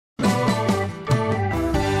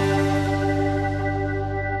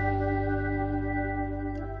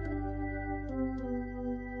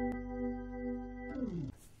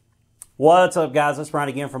What's up, guys? It's Bryan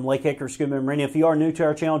again from LakeHickoryScuba and Marina. If you are new to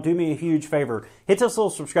our channel, do me a huge favor. Hit this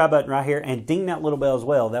little subscribe button right here and ding that little bell as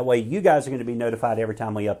well. That way you guys are going to be notified every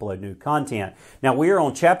time we upload new content. Now, we are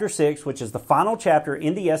on Chapter 6, which is the final chapter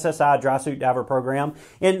in the SSI Dry Suit Diver program.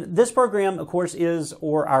 And this program, of course,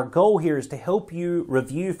 our goal here is to help you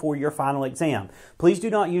review for your final exam. Please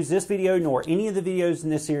do not use this video nor any of the videos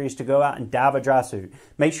in this series to go out and dive a dry suit.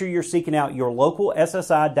 Make sure you're seeking out your local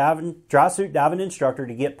SSI dry suit diving instructor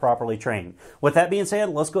to get properly trained. With that being said,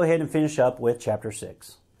 let's go ahead and finish up with Chapter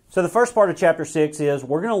 6. So the first part of Chapter 6 is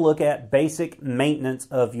we're going to look at basic maintenance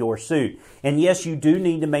of your suit. And yes, you do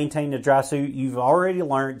need to maintain the dry suit. You've already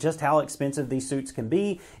learned just how expensive these suits can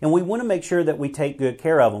be, and we want to make sure that we take good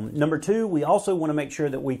care of them. Number two, we also want to make sure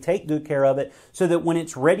that we take good care of it so that when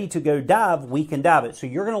it's ready to go dive, we can dive it. So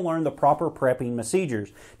you're going to learn the proper prepping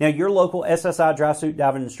procedures. Now, your local SSI Dry Suit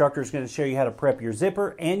Diving instructor is going to show you how to prep your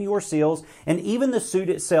zipper and your seals and even the suit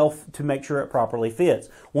itself to make sure it properly fits.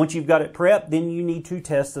 Once you've got it prepped, then you need to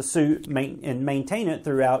test the suit and maintain it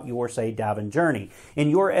throughout your, say, diving journey. And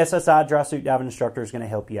your SSI Dry Suit Diving instructor is going to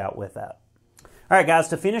help you out with that. All right, guys,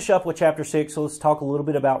 to finish up with Chapter 6, let's talk a little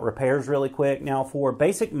bit about repairs really quick. Now, for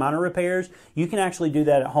basic minor repairs, you can actually do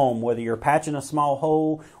that at home, whether you're patching a small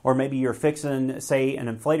hole or maybe you're fixing, say,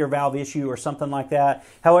 an inflator valve issue or something like that.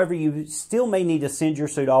 However, you still may need to send your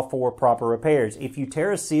suit off for proper repairs. If you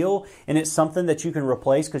tear a seal and it's something that you can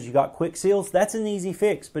replace because you got quick seals, that's an easy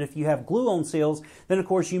fix. But if you have glue-on seals, then, of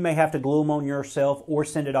course, you may have to glue them on yourself or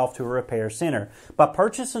send it off to a repair center. By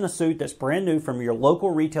purchasing a suit that's brand new from your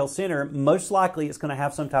local retail center, most likely it's going to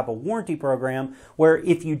have some type of warranty program where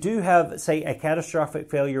if you do have, say, a catastrophic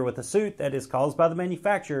failure with a suit that is caused by the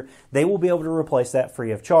manufacturer, they will be able to replace that free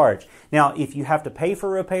of charge. Now, if you have to pay for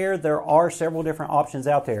repair, there are several different options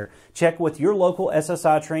out there. Check with your local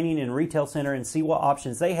SSI training and retail center and see what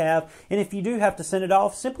options they have. And if you do have to send it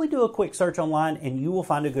off, simply do a quick search online and you will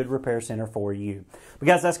find a good repair center for you. But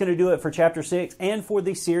guys, that's going to do it for Chapter 6 and for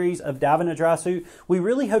the series of Diving a Dry Suit. We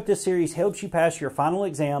really hope this series helps you pass your final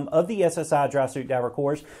exam of the SSI Dry Suit Diver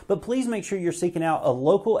course, but please make sure you're seeking out a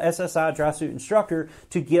local SSI dry suit instructor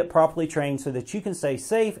to get properly trained so that you can stay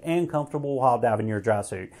safe and comfortable while diving your dry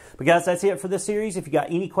suit. But guys, that's it for this series. If you got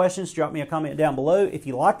any questions, drop me a comment down below. If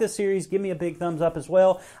you like this series, give me a big thumbs up as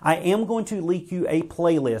well. I am going to leak you a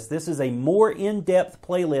playlist. This is a more in-depth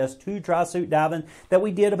playlist to dry suit diving that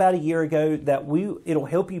we did about a year ago that it'll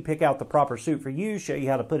help you pick out the proper suit for you, show you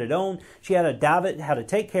how to put it on, show you how to dive it, how to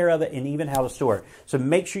take care of it, and even how to store it. So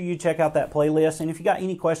make sure you check out that playlist. And if you got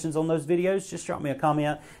any questions on those videos, just drop me a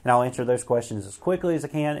comment and I'll answer those questions as quickly as I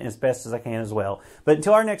can and as best as I can as well. But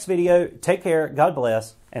until our next video, take care, God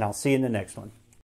bless, and I'll see you in the next one.